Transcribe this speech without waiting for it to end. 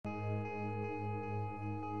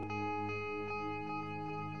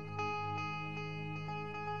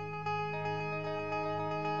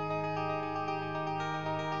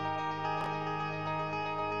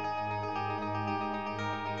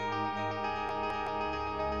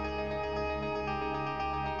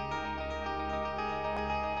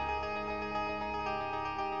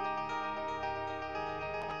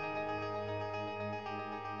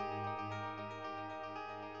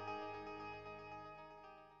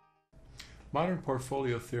Modern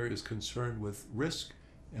portfolio theory is concerned with risk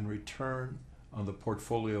and return on the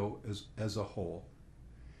portfolio as a whole.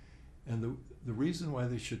 And the reason why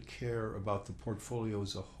they should care about the portfolio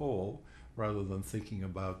as a whole, rather than thinking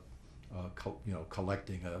about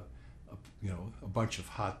collecting a bunch of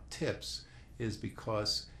hot tips, is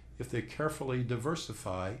because if they carefully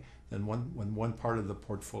diversify, then when one part of the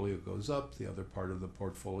portfolio goes up, the other part of the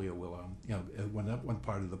portfolio will, when one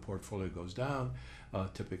part of the portfolio goes down,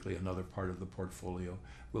 typically another part of the portfolio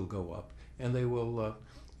will go up, and they will,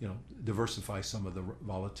 diversify some of the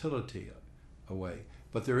volatility away.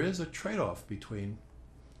 But there is a trade-off between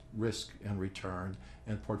risk and return,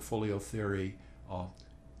 and portfolio theory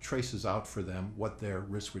traces out for them what their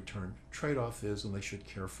risk-return trade-off is, and they should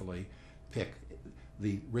carefully pick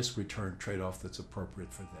the risk-return trade-off that's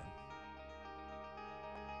appropriate for them.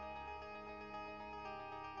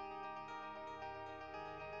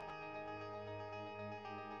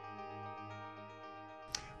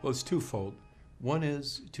 Well, it's twofold. One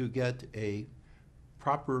is to get a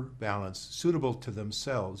proper balance suitable to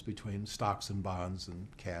themselves between stocks and bonds and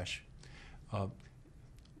cash.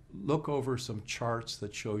 Look over some charts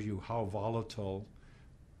that show you how volatile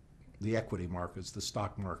the equity markets, the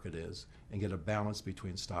stock market is, and get a balance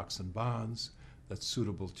between stocks and bonds that's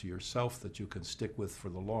suitable to yourself, that you can stick with for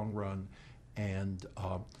the long run, and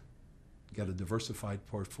get a diversified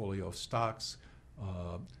portfolio of stocks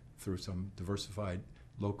through some diversified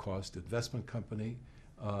low-cost investment company,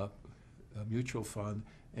 a mutual fund,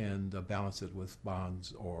 and balance it with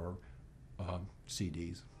bonds or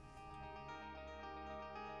CDs.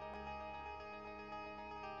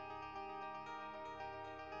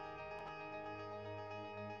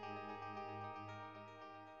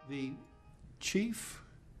 The chief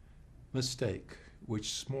mistake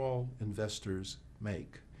which small investors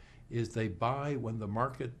make is they buy when the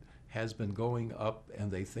market has been going up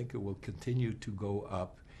and they think it will continue to go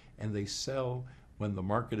up, and they sell when the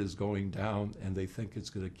market is going down and they think it's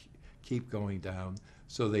going to keep going down.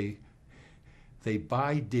 So they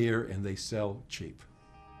buy dear and they sell cheap.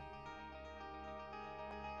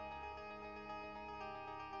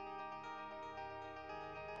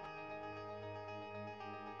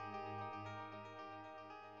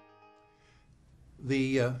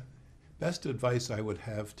 The best advice I would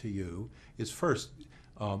have to you is, first,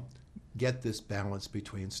 get this balance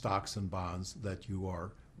between stocks and bonds that you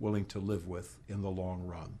are willing to live with in the long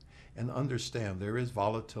run, and understand there is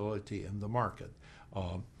volatility in the market.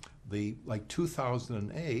 Like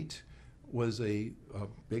 2008 was a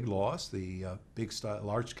big loss. The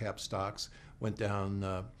large cap stocks went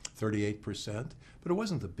down 38%, but it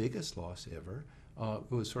wasn't the biggest loss ever.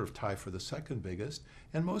 It was sort of tied for the second biggest,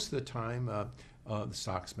 and most of the time the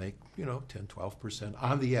stocks make 10-12%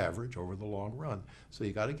 on the average over the long run. So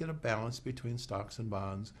you got to get a balance between stocks and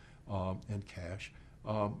bonds and cash,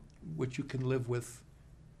 which you can live with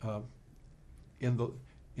in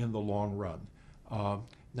the long run.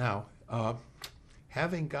 Now,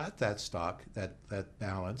 having got that stock, that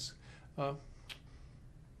balance,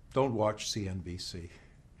 don't watch CNBC.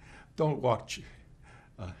 Don't watch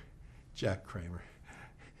Jack Cramer.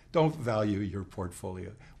 Don't value your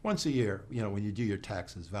portfolio. Once a year, when you do your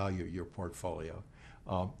taxes, value your portfolio.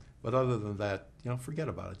 But other than that, forget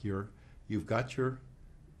about it. You've got your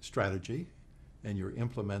strategy, and you're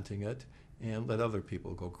implementing it, and let other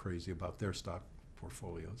people go crazy about their stock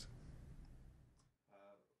portfolios.